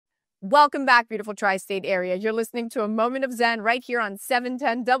Welcome back, beautiful tri-state area. You're listening to A Moment of Zen right here on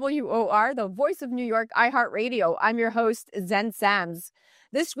 710 WOR, the voice of New York, iHeartRadio. I'm your host, Zen Sams.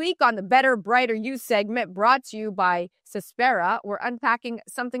 This week on the Better, Brighter You segment, brought to you by Cyspera, we're unpacking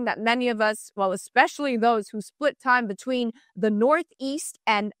something that many of us, well, especially those who split time between the Northeast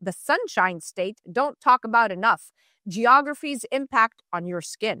and the Sunshine State, don't talk about enough: geography's impact on your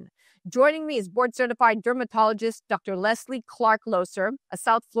skin. Joining me is board-certified dermatologist Dr. Lesley Clark-Loeser, a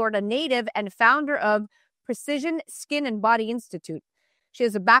South Florida native and founder of Precision Skin and Body Institute. She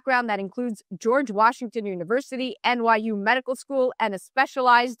has a background that includes George Washington University, NYU Medical School, and a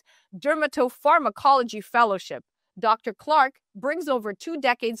specialized dermatopharmacology fellowship. Dr. Clark brings over 2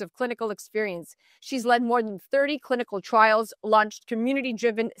 decades of clinical experience. She's led more than 30 clinical trials, launched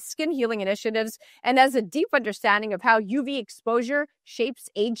community-driven skin healing initiatives, and has a deep understanding of how UV exposure shapes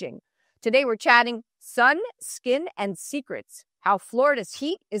aging. Today, we're chatting sun, skin, and secrets, how Florida's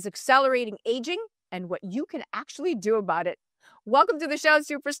heat is accelerating aging, and what you can actually do about it. Welcome to the show,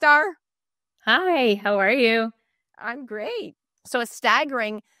 superstar. Hi, how are you? I'm great. So a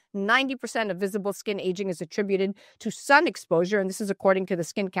staggering 90% of visible skin aging is attributed to sun exposure, and this is according to the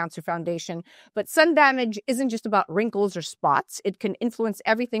Skin Cancer Foundation. But sun damage isn't just about wrinkles or spots. It can influence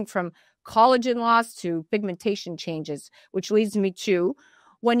everything from collagen loss to pigmentation changes, which leads me to,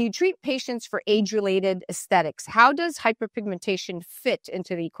 when you treat patients for age-related aesthetics, how does hyperpigmentation fit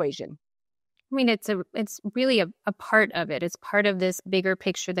into the equation? I mean, it's really a part of it. It's part of this bigger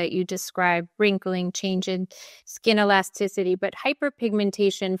picture that you described: wrinkling, change in skin elasticity. But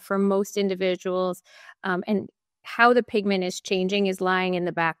hyperpigmentation for most individuals, and how the pigment is changing, is lying in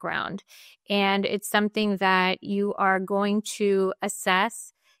the background. And it's something that you are going to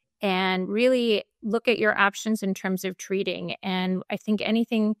assess and really look at your options in terms of treating. And I think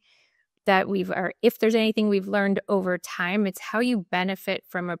if there's anything we've learned over time, it's how you benefit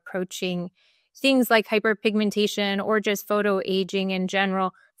from approaching things like hyperpigmentation or just photo aging in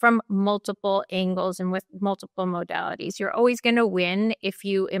general from multiple angles and with multiple modalities. You're always going to win if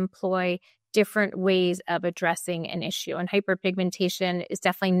you employ different ways of addressing an issue. And hyperpigmentation is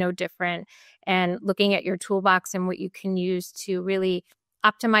definitely no different. And looking at your toolbox and what you can use to really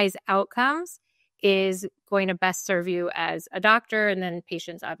optimize outcomes is going to best serve you as a doctor, and then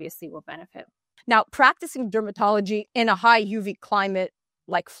patients obviously will benefit. Now, practicing dermatology in a high UV climate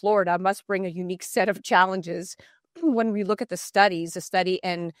like Florida must bring a unique set of challenges. When we look at the studies, a study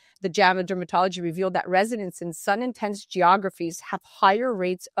in the JAMA Dermatology revealed that residents in sun-intense geographies have higher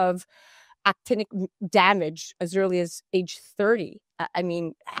rates of actinic damage as early as age 30. I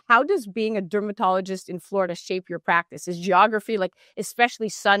mean, how does being a dermatologist in Florida shape your practice? Is geography, like especially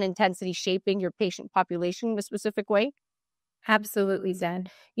sun intensity, shaping your patient population in a specific way? Absolutely, Zen.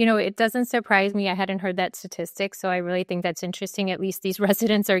 It doesn't surprise me. I hadn't heard that statistic, so I really think that's interesting. At least these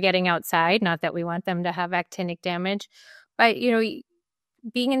residents are getting outside, not that we want them to have actinic damage. But,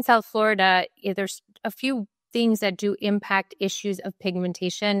 being in South Florida, there's a few things that do impact issues of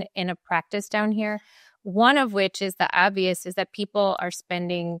pigmentation in a practice down here. One of which is the obvious, is that people are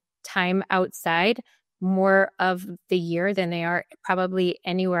spending time outside more of the year than they are probably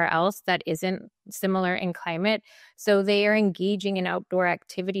anywhere else that isn't similar in climate. So they are engaging in outdoor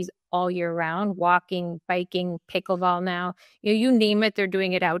activities all year round: walking, biking, pickleball now. You name it, they're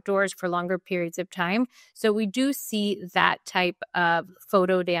doing it outdoors for longer periods of time. So we do see that type of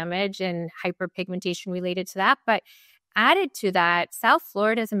photo damage and hyperpigmentation related to that. But added to that, South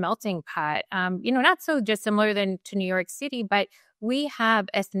Florida is a melting pot. Not so dissimilar to New York City, but we have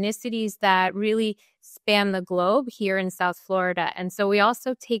ethnicities that really span the globe here in South Florida. And so we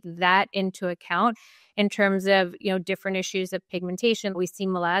also take that into account in terms of, different issues of pigmentation. We see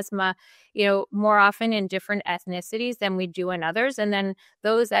melasma, more often in different ethnicities than we do in others. And then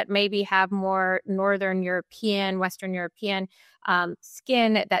those that maybe have more Northern European, Western European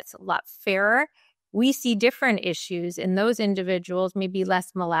skin that's a lot fairer, we see different issues in those individuals, maybe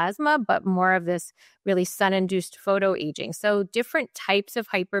less melasma, but more of this really sun-induced photo aging. So different types of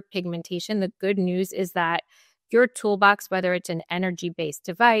hyperpigmentation. The good news is that your toolbox, whether it's an energy-based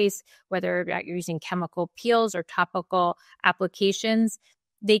device, whether you're using chemical peels or topical applications,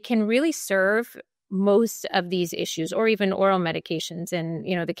 they can really serve most of these issues, or even oral medications in,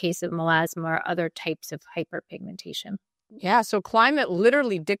 the case of melasma or other types of hyperpigmentation. Yeah, so climate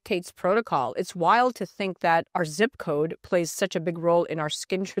literally dictates protocol. It's wild to think that our zip code plays such a big role in our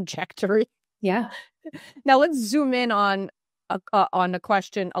skin trajectory. Yeah. Now let's zoom in on a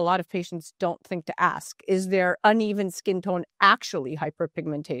question a lot of patients don't think to ask. Is there uneven skin tone actually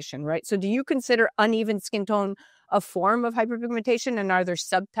hyperpigmentation, right? So do you consider uneven skin tone a form of hyperpigmentation, and are there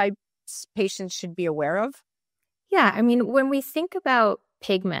subtypes patients should be aware of? Yeah, I mean, when we think about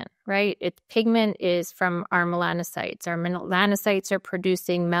pigment, right? Pigment is from our melanocytes. Our melanocytes are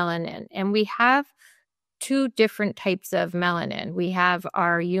producing melanin, and we have two different types of melanin. We have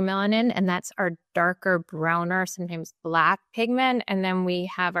our eumelanin, and that's our darker, browner, sometimes black pigment. And then we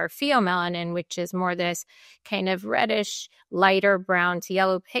have our pheomelanin, which is more this kind of reddish, lighter brown to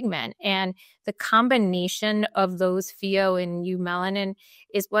yellow pigment. And the combination of those pheo and eumelanin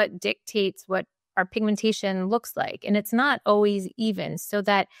is what dictates what our pigmentation looks like. And it's not always even. So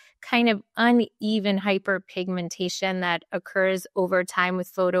that kind of uneven hyperpigmentation that occurs over time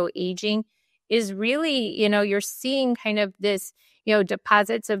with photoaging is really, you're seeing kind of this,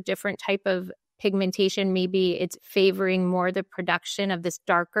 deposits of different type of pigmentation. Maybe it's favoring more the production of this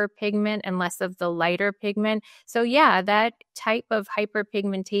darker pigment and less of the lighter pigment. So yeah, that type of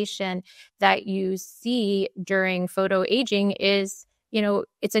hyperpigmentation that you see during photoaging is,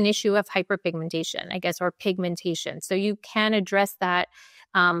 it's an issue of hyperpigmentation, I guess, or pigmentation. So you can address that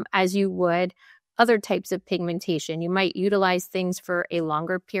as you would other types of pigmentation. You might utilize things for a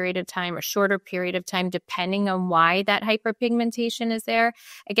longer period of time or shorter period of time, depending on why that hyperpigmentation is there.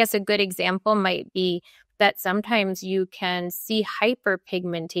 I guess a good example might be that sometimes you can see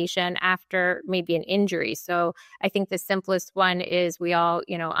hyperpigmentation after maybe an injury. So I think the simplest one is we all,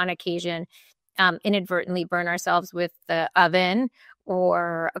 on occasion, inadvertently burn ourselves with the oven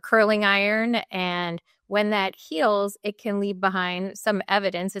or a curling iron. And when that heals, it can leave behind some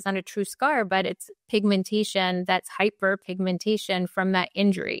evidence. It's not a true scar, but it's pigmentation that's hyperpigmentation from that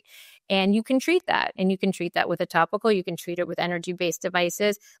injury. And you can treat that. And you can treat that with a topical. You can treat it with energy-based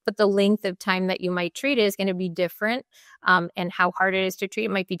devices. But the length of time that you might treat it is going to be different. And how hard it is to treat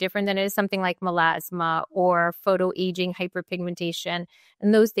it might be different than it is something like melasma or photoaging hyperpigmentation.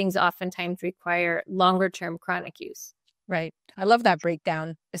 And those things oftentimes require longer-term chronic use. Right. I love that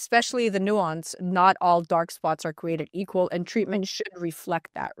breakdown, especially the nuance. Not all dark spots are created equal, and treatment should reflect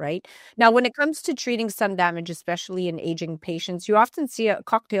that, right? Now, when it comes to treating sun damage, especially in aging patients, you often see a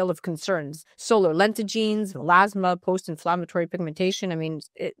cocktail of concerns: solar lentigines, melasma, post-inflammatory pigmentation. I mean,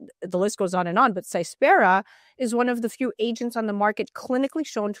 the list goes on, but Cyspera is one of the few agents on the market clinically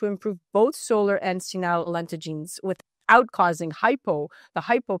shown to improve both solar and senile lentigines without causing the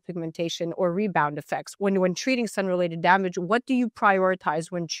hypopigmentation or rebound effects. When treating sun-related damage, what do you prioritize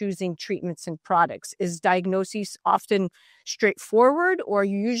when choosing treatments and products? Is diagnosis often straightforward, or are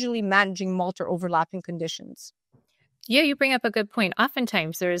you usually managing multiple overlapping conditions? Yeah, you bring up a good point.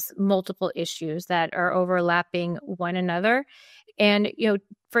 Oftentimes there's multiple issues that are overlapping one another. And,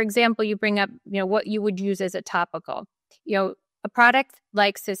 for example, you bring up, what you would use as a topical. A product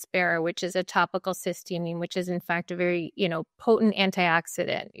like Cyspera, which is a topical cysteamine, which is in fact a very, potent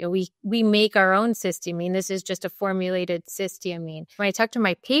antioxidant. We make our own cysteamine. This is just a formulated cysteamine. When I talk to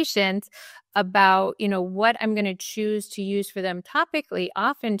my patients about, what I'm going to choose to use for them topically,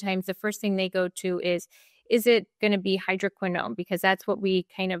 oftentimes the first thing they go to is it going to be hydroquinone? Because that's what we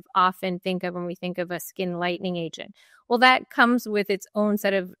kind of often think of when we think of a skin lightening agent. Well, that comes with its own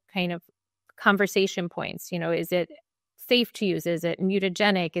set of kind of conversation points. Is it safe to use? Is it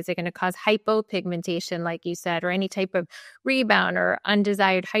mutagenic? Is it going to cause hypopigmentation, like you said, or any type of rebound or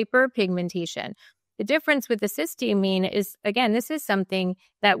undesired hyperpigmentation? The difference with the cysteamine is, again, this is something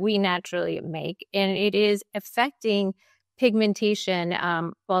that we naturally make, and it is affecting pigmentation,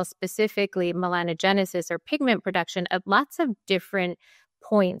 well, specifically melanogenesis or pigment production at lots of different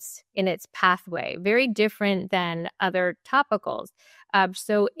points in its pathway, very different than other topicals.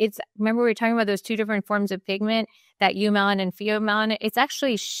 So remember we were talking about those two different forms of pigment, that eumelanin and pheomelanin. It's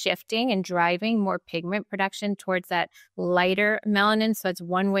actually shifting and driving more pigment production towards that lighter melanin. So it's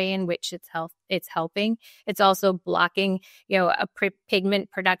one way in which it's helping. It's also blocking, a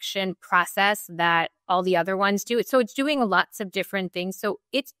pigment production process that all the other ones do. So it's doing lots of different things. So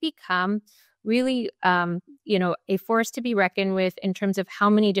it's become really, a force to be reckoned with in terms of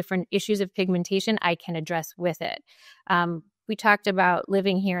how many different issues of pigmentation I can address with it. We talked about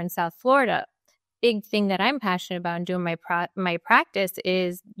living here in South Florida. Big thing that I'm passionate about and doing my practice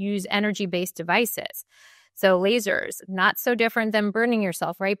is use energy-based devices. So lasers, not so different than burning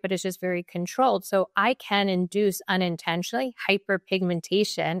yourself, right? But it's just very controlled. So I can induce unintentionally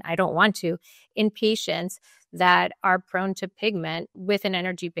hyperpigmentation, I don't want to, in patients that are prone to pigment with an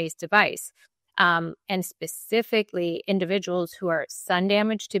energy-based device. And specifically individuals who are sun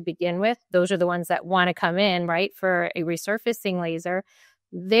damaged to begin with, those are the ones that want to come in, right, for a resurfacing laser.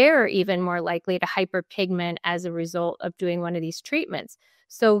 They're even more likely to hyperpigment as a result of doing one of these treatments.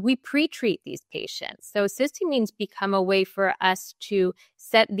 So we pre-treat these patients. So cysteamines become a way for us to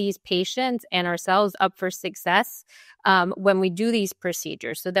set these patients and ourselves up for success when we do these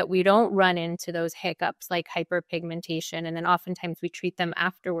procedures, so that we don't run into those hiccups like hyperpigmentation. And then oftentimes we treat them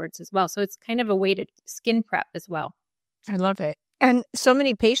afterwards as well. So it's kind of a way to skin prep as well. I love it. And so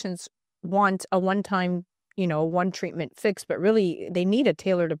many patients want a one-time, one treatment fix, but really they need a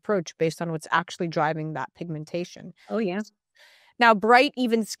tailored approach based on what's actually driving that pigmentation. Oh, yeah. Now, bright,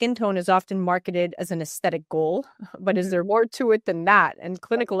 even skin tone is often marketed as an aesthetic goal, but is there more to it than that? And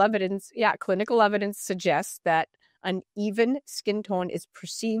clinical evidence suggests that an even skin tone is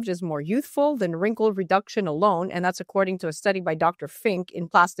perceived as more youthful than wrinkle reduction alone. And that's according to a study by Dr. Fink in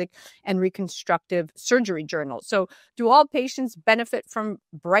Plastic and Reconstructive Surgery Journal. So do all patients benefit from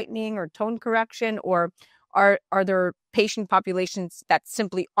brightening or tone correction, or are there patient populations that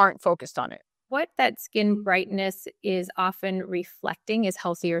simply aren't focused on it? What that skin brightness is often reflecting is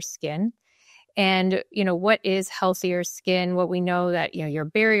healthier skin. And, what is healthier skin? Well, we know that, your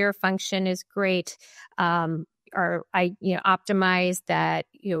barrier function is great. Optimize that,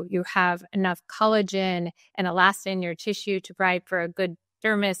 you have enough collagen and elastin in your tissue to provide for a good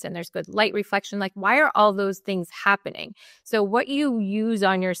dermis, and there's good light reflection. Like, why are all those things happening? So what you use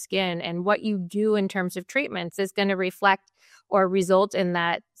on your skin and what you do in terms of treatments is going to reflect or result in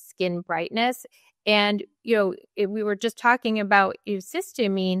that skin brightness. And, we were just talking about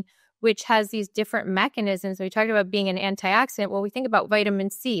cysteamine, which has these different mechanisms. We talked about being an antioxidant. Well, we think about vitamin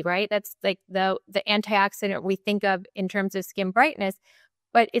C, right? That's like the antioxidant we think of in terms of skin brightness,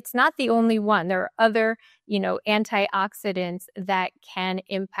 but it's not the only one. There are other, antioxidants that can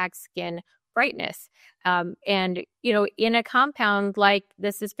impact skin brightness. In a compound like the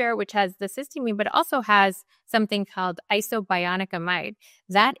Cyspera, which has the cysteamine, but it also has something called isobionicamide.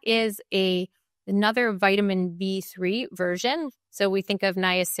 That is another vitamin B3 version. So we think of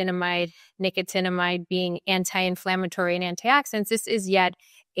niacinamide, nicotinamide being anti-inflammatory and antioxidants. This is yet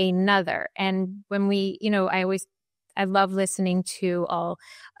another. And when I love listening to all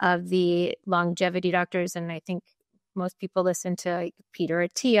of the longevity doctors, and I think most people listen to Peter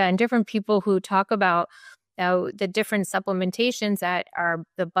Attia and different people who talk about the different supplementations that are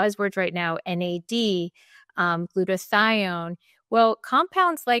the buzzwords right now, NAD, glutathione. Well,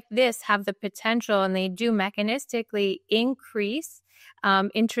 compounds like this have the potential, and they do mechanistically increase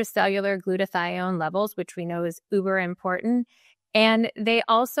intracellular glutathione levels, which we know is uber important. And they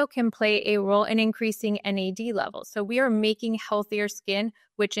also can play a role in increasing NAD levels. So we are making healthier skin,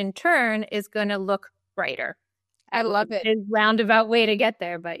 which in turn is going to look brighter. I love it. It's a roundabout way to get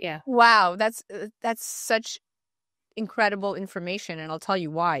there, but yeah. Wow, that's such incredible information, and I'll tell you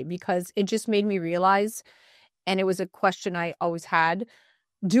why. Because it just made me realize, and it was a question I always had,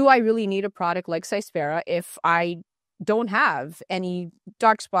 do I really need a product like Cyspera if I don't have any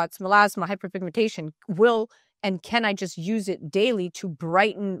dark spots, melasma, hyperpigmentation? And can I just use it daily to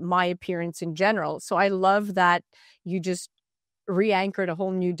brighten my appearance in general? So I love that you just re-anchored a whole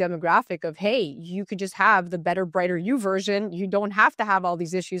new demographic of, hey, you could just have the better, brighter you version. You don't have to have all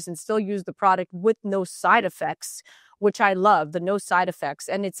these issues and still use the product with no side effects, which I love, the no side effects.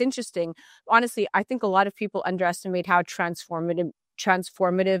 And it's interesting. Honestly, I think a lot of people underestimate how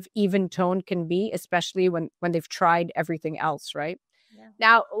transformative even tone can be, especially when they've tried everything else, right? Yeah.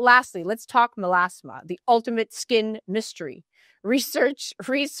 Now, lastly, let's talk melasma, the ultimate skin mystery. Research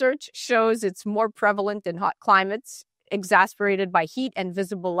shows it's more prevalent in hot climates, exacerbated by heat and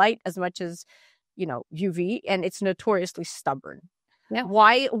visible light as much as, UV, and it's notoriously stubborn. Yeah.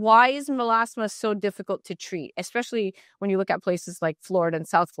 Why is melasma so difficult to treat, especially when you look at places like Florida and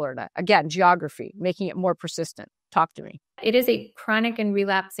South Florida? Again, geography, making it more persistent. Talk to me. It is a chronic and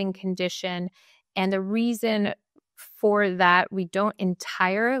relapsing condition, and the reason for that we don't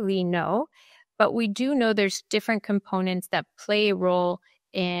entirely know, but we do know there's different components that play a role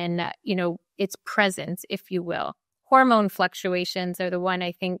in, its presence, if you will. Hormone fluctuations are the one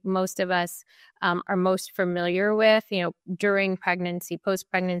I think most of us are most familiar with, during pregnancy,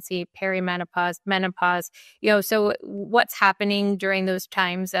 post-pregnancy, perimenopause, menopause, so what's happening during those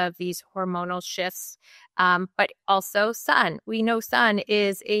times of these hormonal shifts, but also sun. We know sun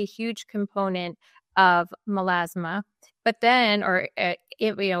is a huge component of melasma, but then,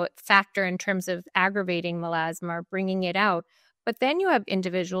 factor in terms of aggravating melasma or bringing it out. But then you have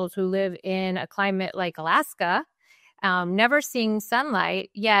individuals who live in a climate like Alaska, never seeing sunlight,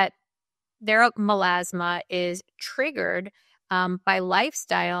 yet their melasma is triggered by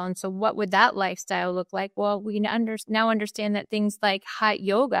lifestyle. And so what would that lifestyle look like? Well, we now understand that things like hot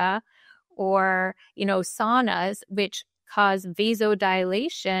yoga or, saunas, which cause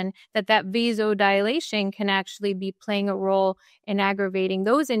vasodilation, that vasodilation can actually be playing a role in aggravating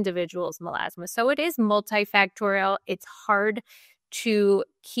those individuals' melasma. So it is multifactorial. It's hard to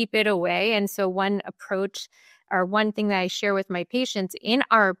keep it away. And so one approach, or one thing that I share with my patients in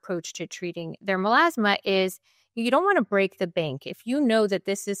our approach to treating their melasma, is you don't want to break the bank. If you know that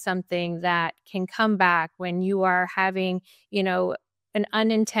this is something that can come back when you are having, an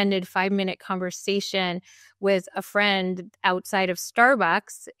unintended 5-minute conversation with a friend outside of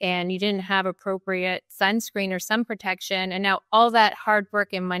Starbucks, and you didn't have appropriate sunscreen or sun protection, and now all that hard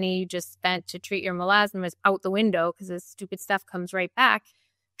work and money you just spent to treat your melasma is out the window because this stupid stuff comes right back.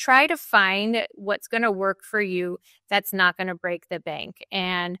 Try to find what's going to work for you that's not going to break the bank.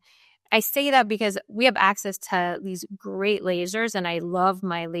 And I say that because we have access to these great lasers, and I love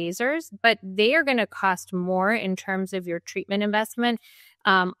my lasers, but they are going to cost more in terms of your treatment investment,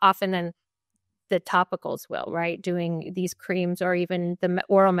 often than the topicals will, right? Doing these creams or even the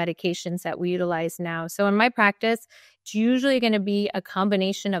oral medications that we utilize now. So in my practice, it's usually going to be a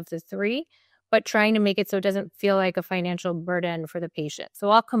combination of the three, but trying to make it so it doesn't feel like a financial burden for the patient. So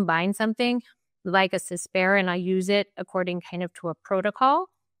I'll combine something like a Cyspera, and I use it according kind of to a protocol,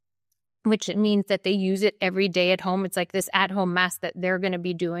 which means that they use it every day at home. It's like this at-home mask that they're going to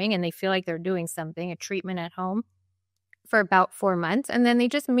be doing, and they feel like they're doing something, a treatment at home, for about 4 months. And then they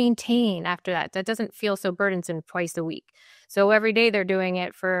just maintain after that. That doesn't feel so burdensome twice a week. So every day they're doing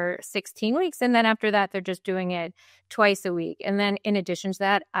it for 16 weeks. And then after that, they're just doing it twice a week. And then in addition to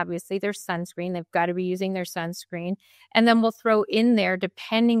that, obviously there's sunscreen. They've got to be using their sunscreen. And then we'll throw in there,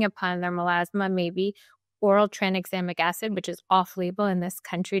 depending upon their melasma, maybe oral tranexamic acid, which is off-label in this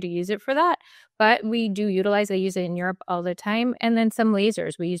country to use it for that. But we do utilize, I use it in Europe all the time. And then some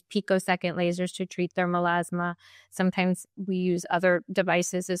lasers. We use picosecond lasers to treat their melasma. Sometimes we use other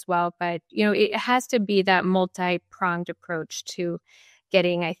devices as well. But, it has to be that multi-pronged approach to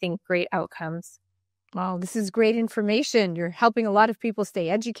getting, I think, great outcomes. Wow, this is great information. You're helping a lot of people stay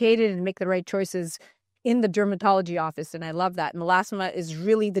educated and make the right choices in the dermatology office. And I love that. Melasma is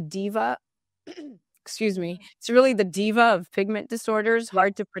really the diva. Excuse me. It's really the diva of pigment disorders,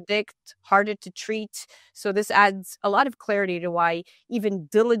 hard to predict, harder to treat. So this adds a lot of clarity to why even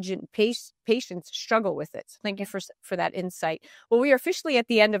diligent patients struggle with it. Thank you for that insight. Well, we are officially at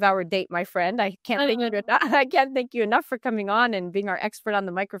the end of our date, my friend. I can't thank you enough for coming on and being our expert on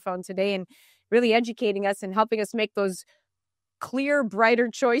the microphone today and really educating us and helping us make those clear, brighter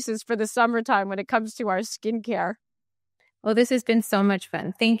choices for the summertime when it comes to our skincare. Well, this has been so much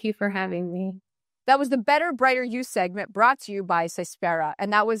fun. Thank you for having me. That was the Better, Brighter You segment brought to you by Cyspera.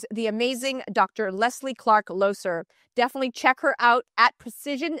 And that was the amazing Dr. Lesley Clark-Loeser. Definitely check her out at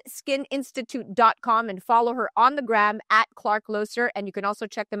PrecisionSkinInstitute.com and follow her on the gram at Clark-Loeser. And you can also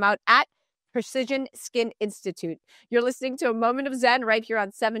check them out at Precision Skin Institute. You're listening to A Moment of Zen right here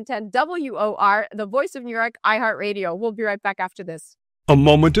on 710 WOR, the voice of New York, iHeartRadio. We'll be right back after this. A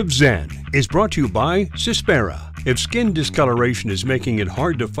Moment of Zen is brought to you by Cyspera. If skin discoloration is making it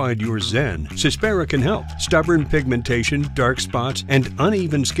hard to find your Zen, Cyspera can help. Stubborn pigmentation, dark spots, and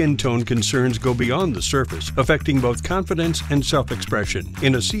uneven skin tone concerns go beyond the surface, affecting both confidence and self-expression.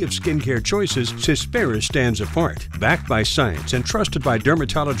 In a sea of skincare choices, Cyspera stands apart. Backed by science and trusted by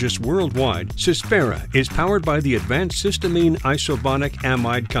dermatologists worldwide, Cyspera is powered by the advanced cysteamine isobonic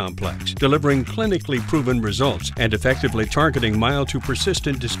amide complex, delivering clinically proven results and effectively targeting mild to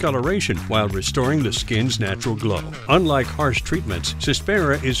persistent discoloration while restoring the skin's natural glow. Unlike harsh treatments,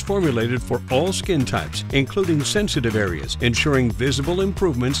 Cyspera is formulated for all skin types, including sensitive areas, ensuring visible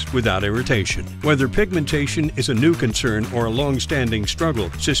improvements without irritation. Whether pigmentation is a new concern or a long-standing struggle,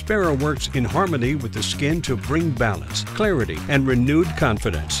 Cyspera works in harmony with the skin to bring balance, clarity, and renewed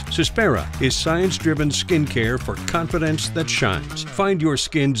confidence. Cyspera is science-driven skincare for confidence that shines. Find your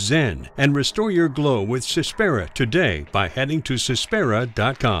skin zen and restore your glow with Cyspera today by heading to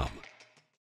Cyspera.com.